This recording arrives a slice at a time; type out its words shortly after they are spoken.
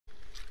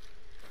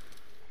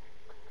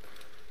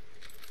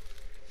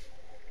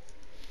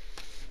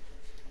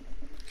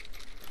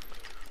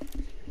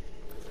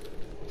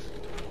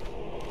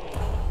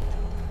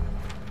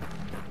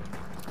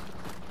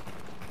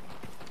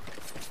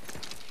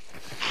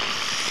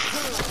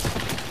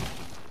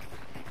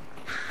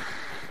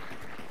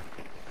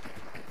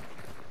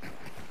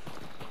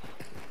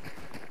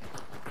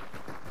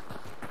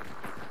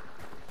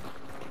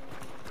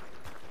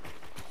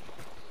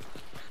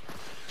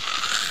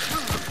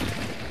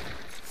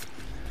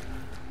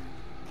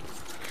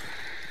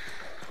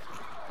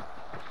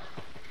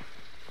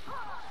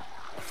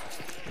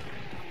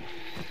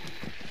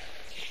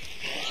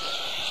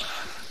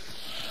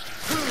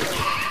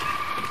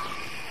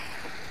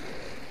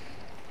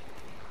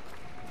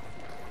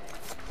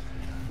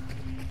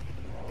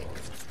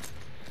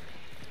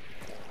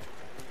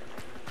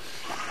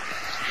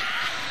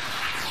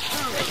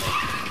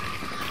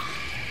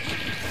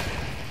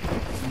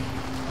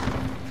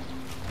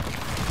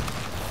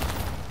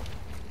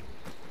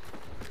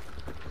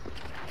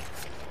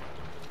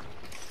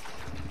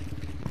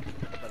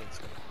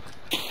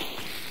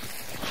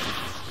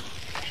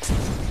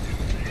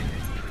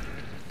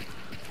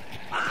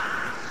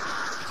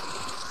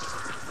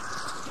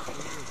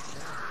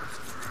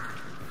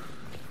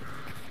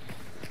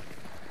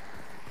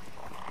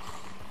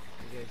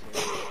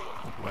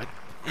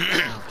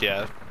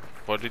Yeah.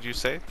 What did you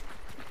say?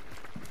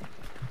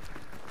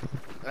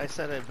 I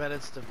said I bet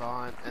it's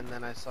Devon, and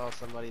then I saw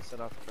somebody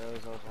set off crows.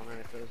 I was wondering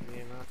if it was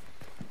me or not.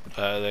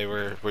 They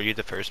were. Were you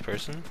the first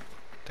person?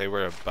 They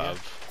were above.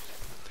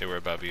 Yeah. They were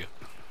above you.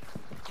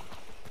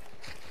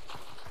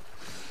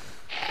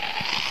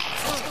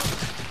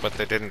 But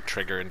they didn't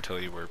trigger until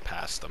you were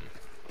past them.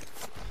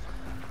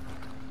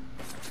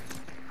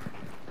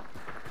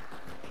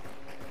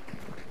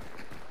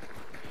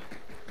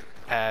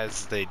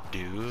 As they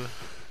do.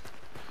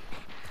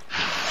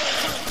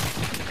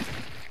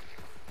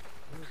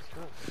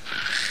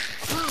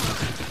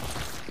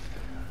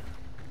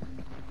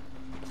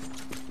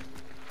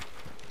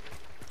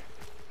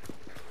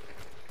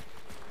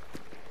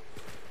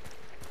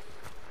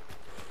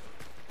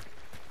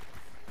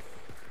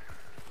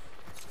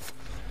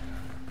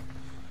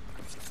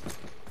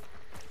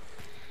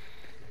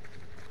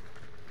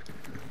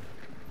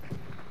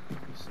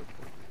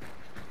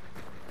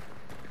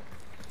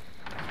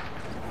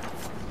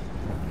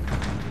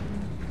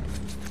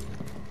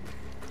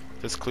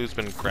 This clue's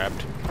been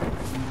grabbed.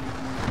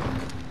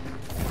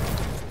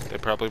 They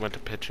probably went to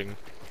pitching.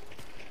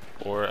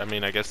 Or, I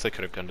mean, I guess they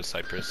could have gone to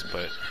Cyprus,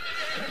 but...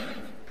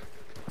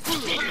 I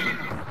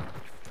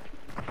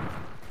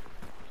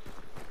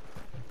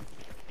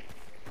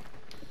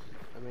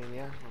mean,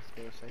 yeah, let's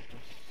go to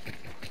Cyprus.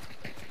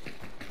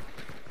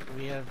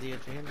 We have the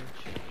advantage.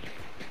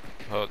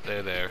 Oh,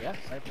 they're there. Yeah,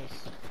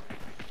 Cyprus.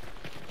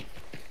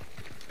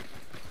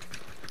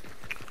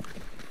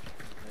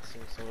 I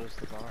think so is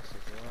the boss as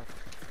well.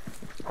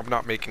 I'm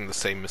not making the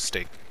same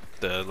mistake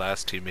the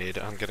last team made.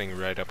 I'm getting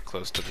right up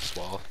close to this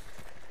wall.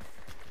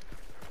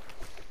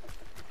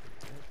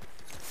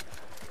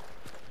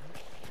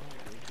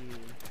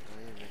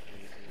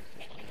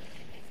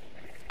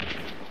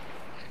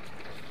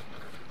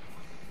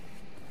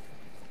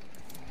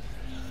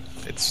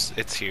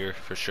 It's here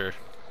for sure.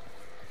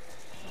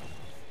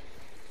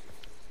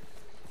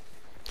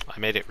 I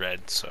made it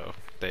red, so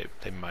they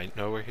might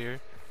know we're here.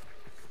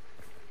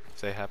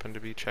 If they happen to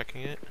be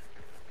checking it.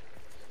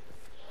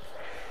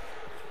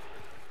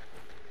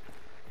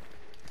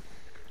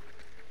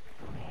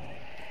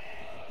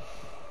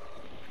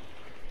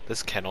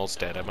 This kennel's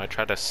dead. I might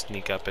try to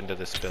sneak up into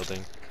this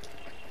building.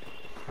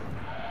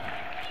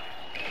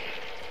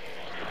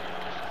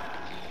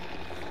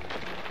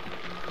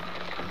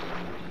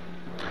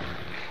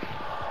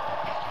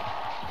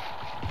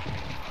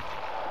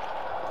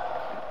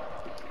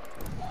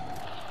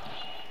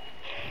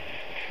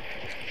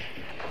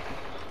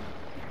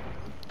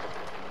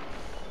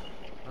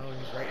 Oh,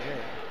 he's right here.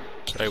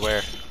 Right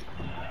where?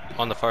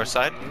 On the far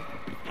side?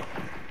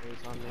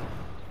 He's on me.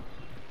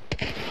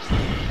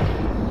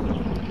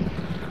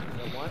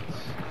 Once.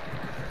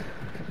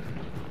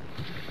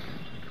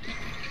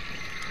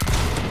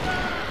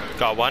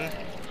 Got one.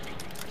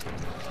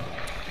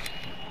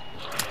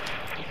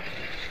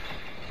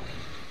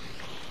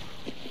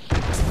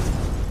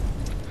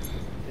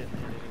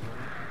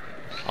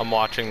 I'm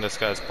watching this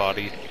guy's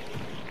body.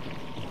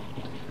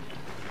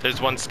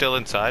 There's one still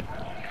inside.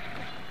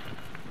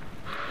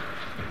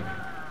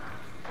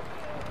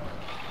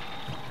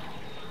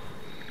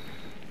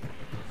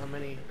 How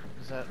many?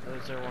 Is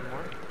there one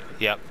more?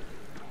 Yep.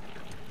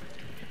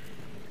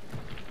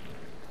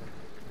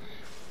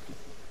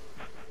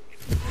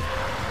 It's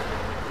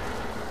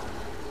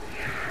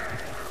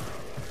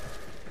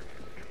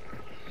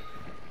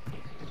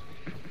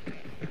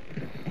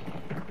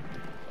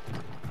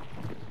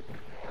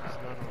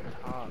not on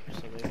top,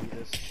 so maybe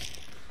this.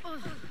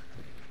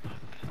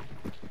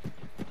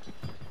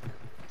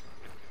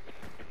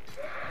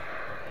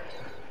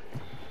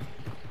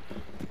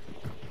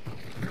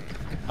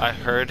 I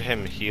heard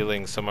him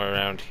healing somewhere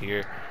around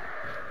here.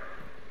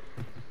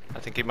 I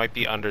think he might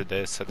be under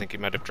this. I think he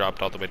might have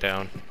dropped all the way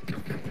down.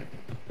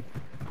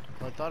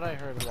 Well, I thought I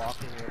heard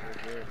walking over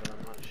here, but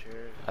I'm not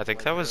sure. I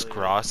think that was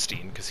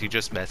Grawstein, because he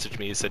just messaged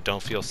me. He said,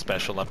 "Don't feel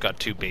special. I've got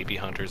 2 baby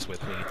hunters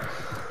with me."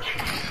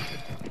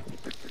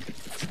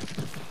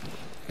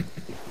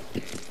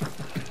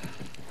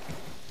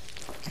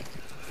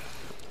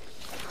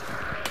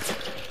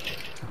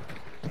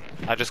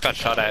 I just got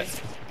shot at.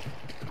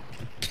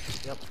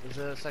 Yep. Is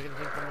the second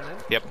team coming in?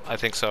 Yep, I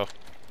think so.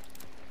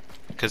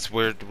 Because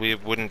we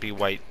wouldn't be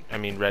white, I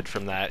mean red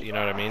from that, you know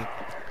what I mean?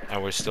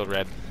 And we're still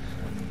red.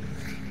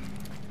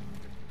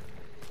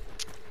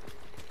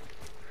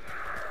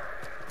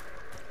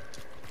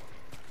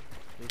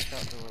 They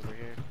shot them over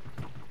here.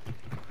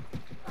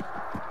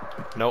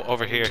 No,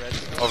 over here.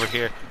 Over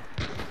here.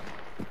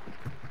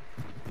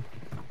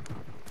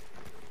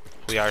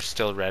 We are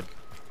still red.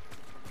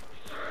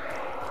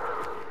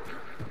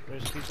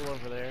 There's people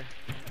over there.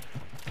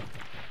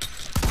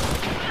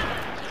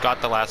 Got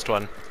the last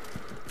one.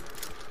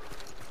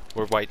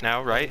 We're white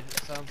now, right? It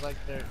sounds like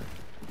they're...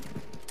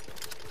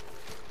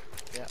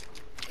 Yeah.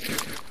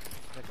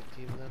 Second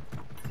team then.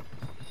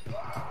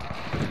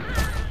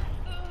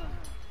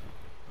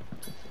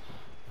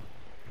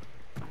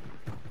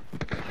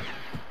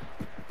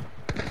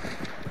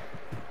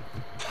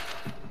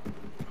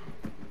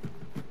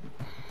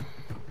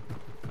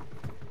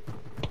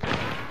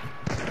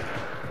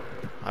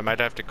 I might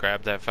have to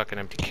grab that fucking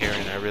empty carry,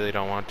 and I really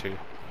don't want to.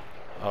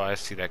 Oh, I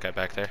see that guy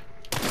back there.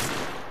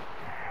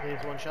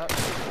 Leaves one shot.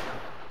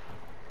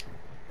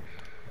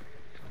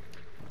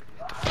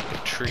 The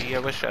fucking tree, I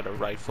wish I had a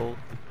rifle.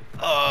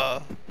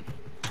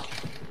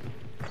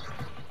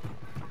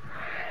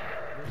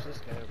 Where's this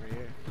guy over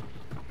here?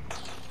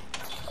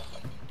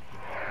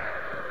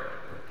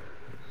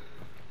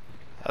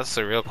 That's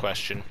the real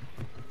question.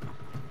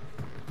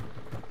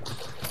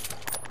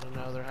 I don't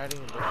know, they're hiding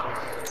in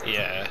bushes.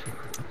 Yeah.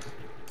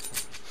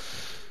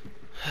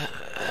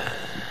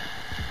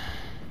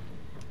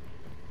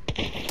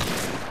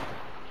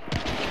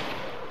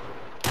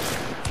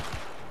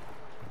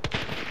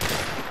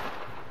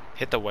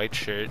 Hit the white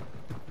shirt.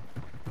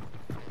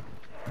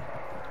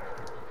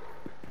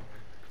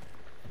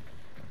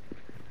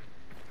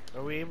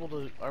 Are we able to,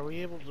 is he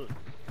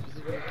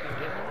gonna keep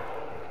getting him?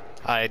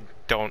 I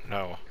don't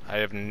know. I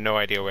have no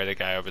idea where the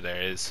guy over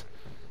there is.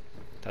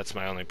 That's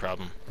my only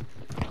problem.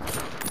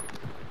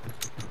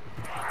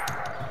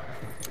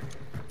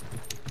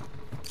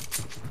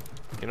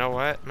 You know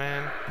what,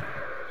 man?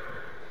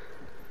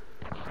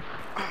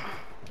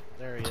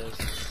 There he is.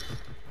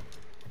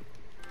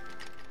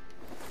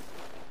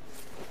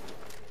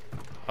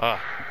 Ah.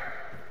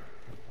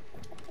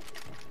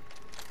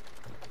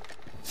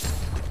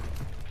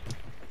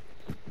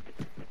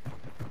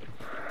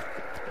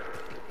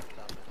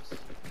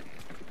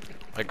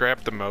 I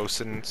grabbed the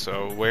Mosin,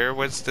 so where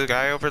was the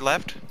guy over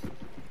left?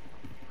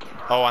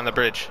 Oh, on the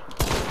bridge.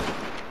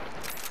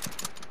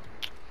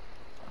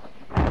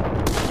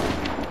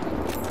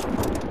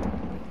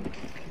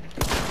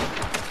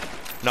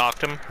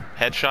 Knocked him.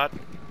 Headshot.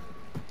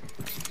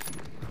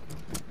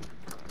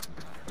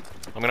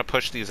 I'm gonna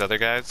push these other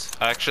guys.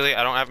 Actually,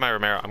 I don't have my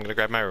Romero. I'm gonna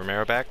grab my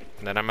Romero back,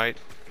 and then I might...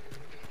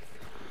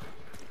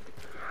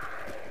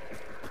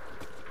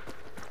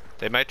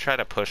 They might try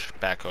to push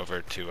back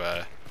over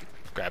to,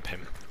 grab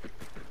him.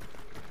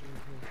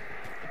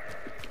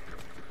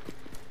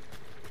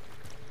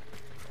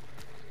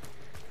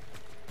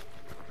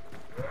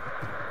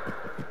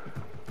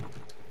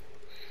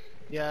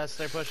 Yes,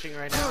 they're pushing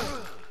right now.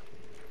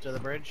 To the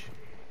bridge.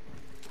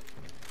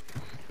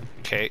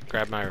 Okay,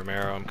 grab my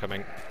Romero, I'm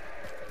coming.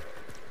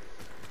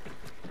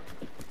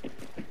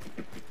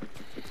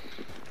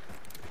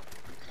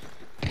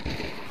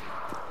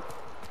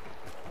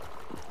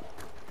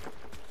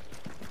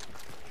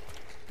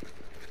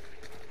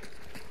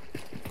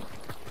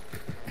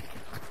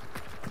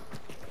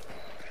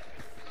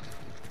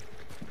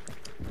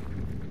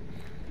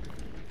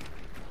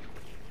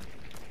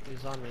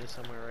 He's on me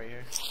somewhere right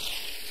here.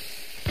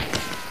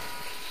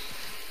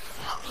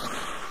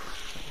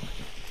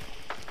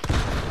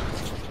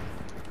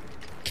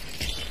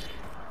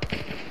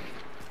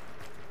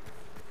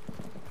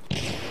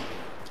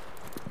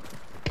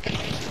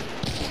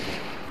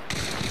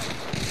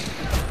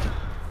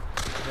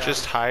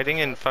 Just hiding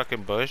in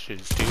fucking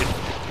bushes, dude.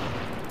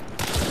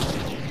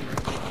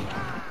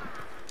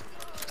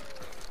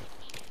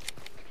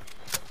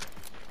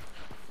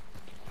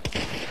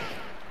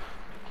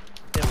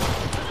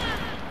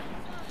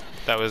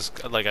 That was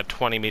like a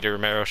 20-meter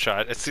Romero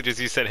shot. As soon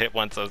as you said hit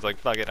once, I was like,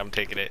 fuck it, I'm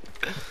taking it.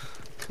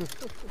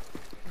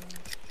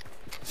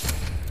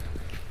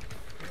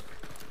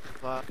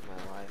 Fuck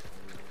my life.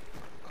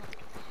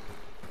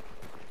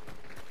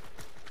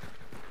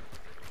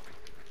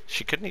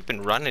 She couldn't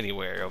even run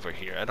anywhere over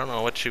here. I don't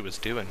know what she was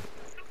doing.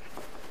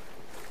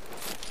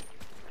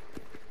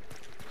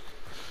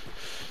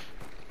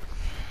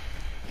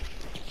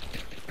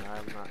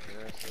 I'm not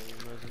interested in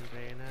losing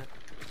bayonet.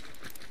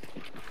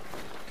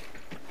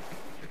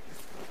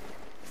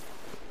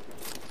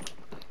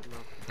 No.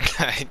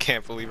 I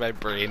can't believe I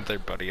brained their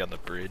buddy on the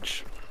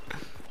bridge.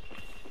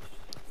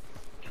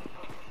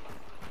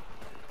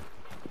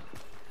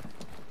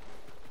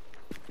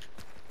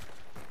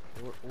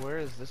 Where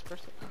is this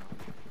person?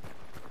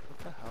 What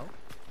the hell?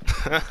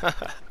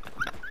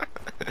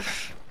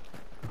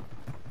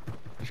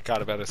 She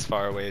got about as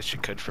far away as she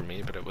could from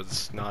me, but it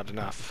was not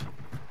enough.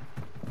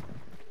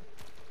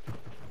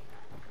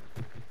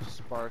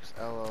 Sparks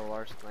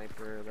LOR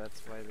sniper,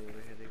 that's why they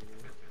were hitting me.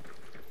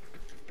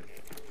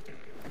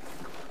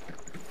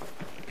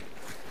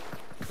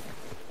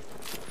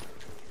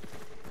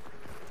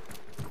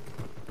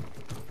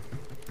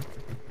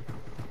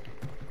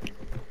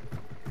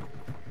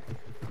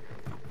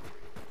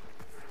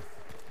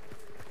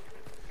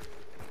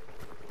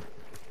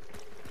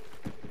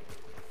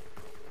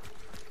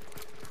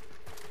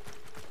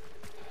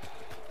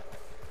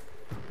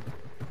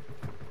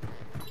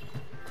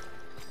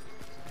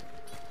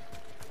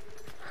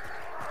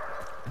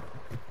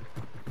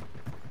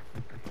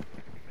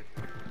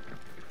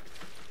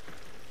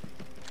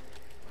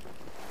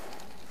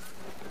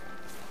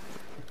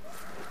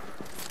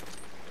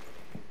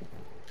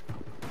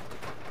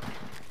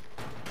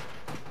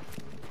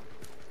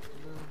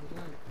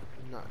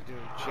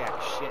 Doing jack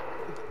shit.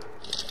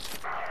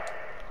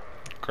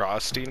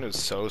 Grawstein is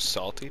so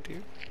salty,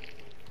 dude.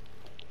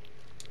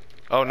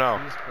 Oh no.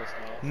 He's pissed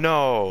off.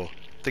 No!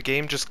 The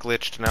game just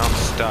glitched, now I'm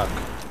stuck.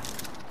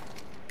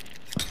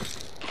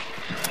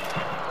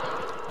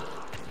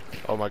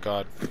 Oh my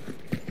god.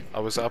 I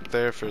was up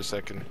there for a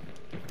second.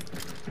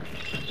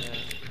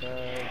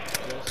 Yeah,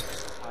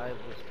 this hive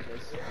was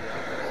just the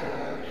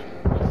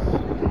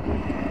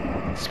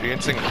opposite.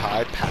 Experiencing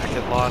high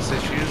packet loss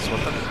issues?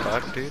 What the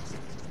fuck, dude?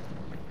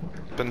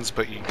 Happens,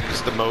 but you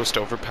use the most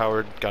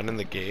overpowered gun in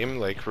the game,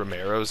 like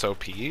Romero's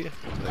OP?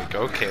 Like,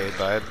 okay,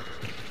 bud.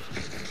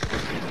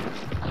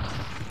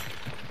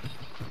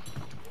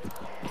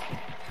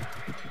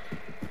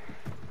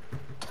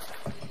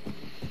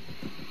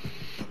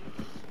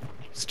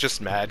 It's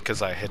just mad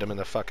because I hit him in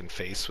the fucking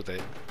face with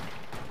it.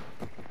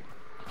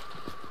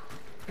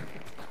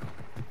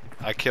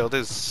 I killed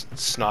his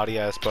snotty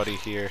ass buddy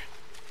here.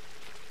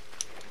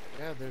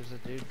 Yeah, there's a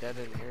dude dead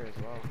in here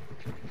as well.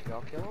 Did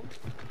y'all kill him?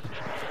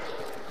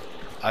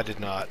 I did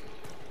not.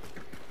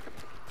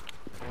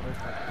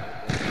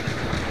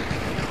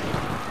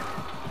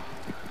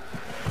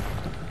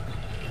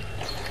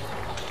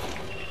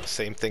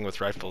 Same thing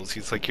with rifles.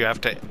 He's like, you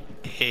have to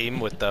aim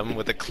with them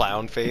with a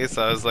clown face.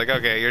 I was like,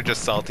 okay, you're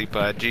just salty,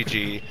 bud.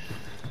 GG.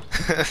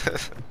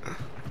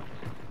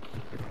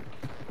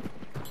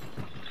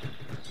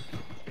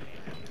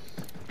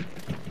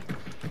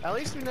 At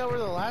least we know where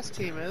the last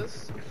team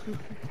is.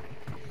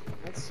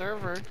 That's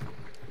server.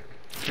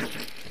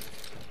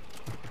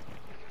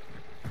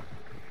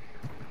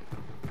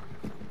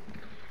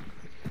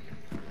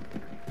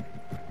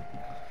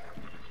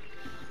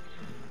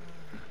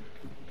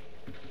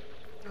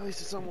 At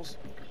least it's almost.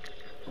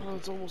 Well,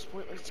 it's almost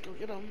pointless to go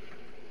get them.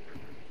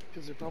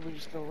 Because they're probably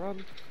just gonna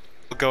run.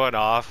 Going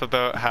off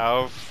about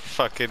how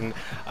fucking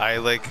I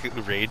like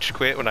rage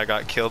quit when I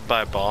got killed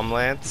by a bomb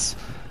lance.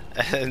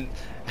 And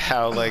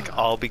how like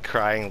I'll be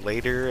crying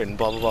later and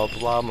blah blah blah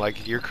blah. I'm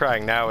like, you're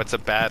crying now, it's a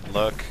bad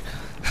look.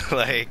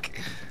 Like,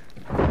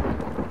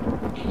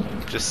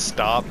 just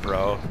stop,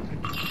 bro.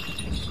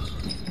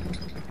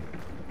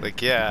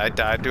 Like, yeah, I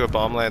died to a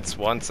bomb lance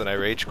once and I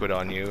rage quit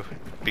on you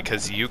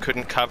because you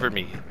couldn't cover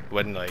me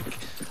when like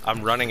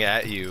I'm running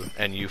at you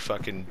and you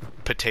fucking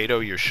potato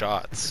your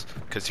shots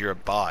because you're a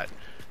bot,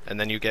 and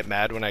then you get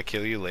mad when I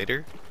kill you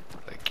later.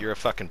 Like, you're a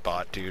fucking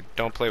bot, dude.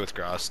 Don't play with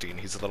Grawstein.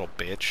 He's a little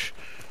bitch.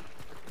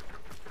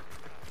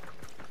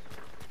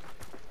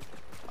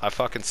 I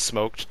fucking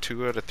smoked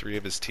 2 out of 3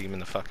 of his team in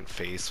the fucking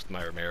face with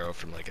my Romero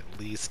from like at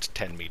least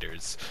 10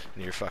 meters,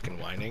 and you're fucking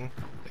whining?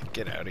 Like,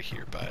 get out of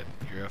here, bud.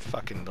 You're a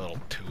fucking little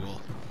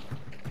tool.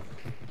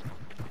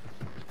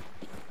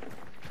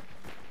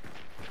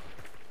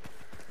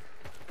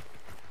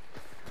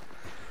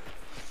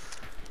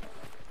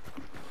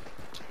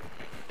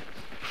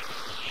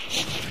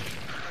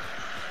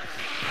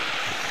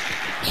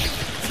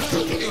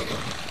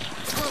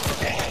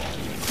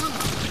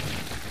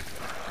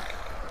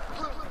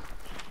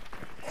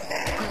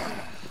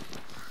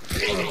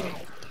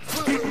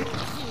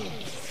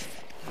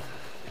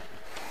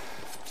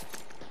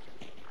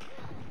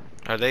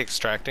 Are they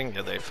extracting?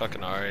 Yeah, they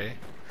fucking are, eh?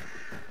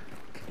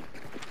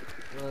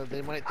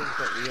 They might think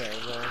that we are,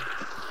 though.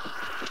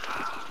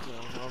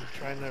 So I'm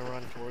trying to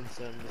run towards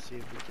them to see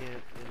if we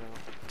can't, you know.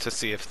 To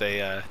see if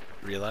they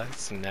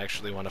realize and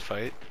actually want to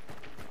fight?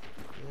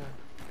 Yeah.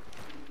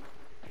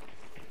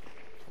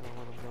 I don't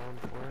know what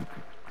I'm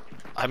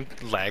going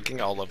for. I'm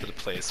lagging all over the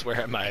place. Where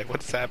am I?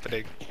 What's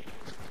happening?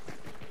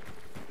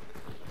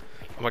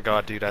 Oh my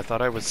god, dude, I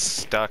thought I was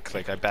stuck.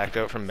 Like, I backed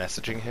out from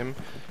messaging him,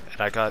 and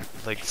I got,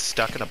 like,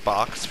 stuck in a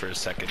box for a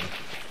second.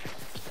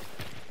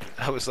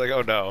 I was like,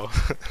 oh no.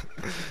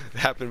 It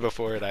happened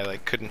before and I,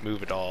 like, couldn't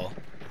move at all.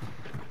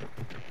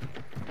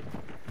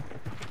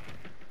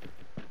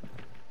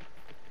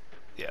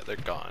 Yeah, they're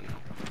gone.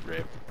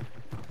 Rip.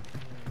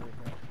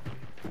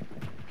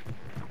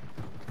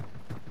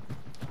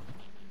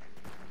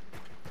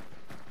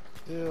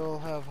 Still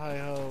have high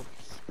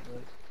hopes,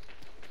 but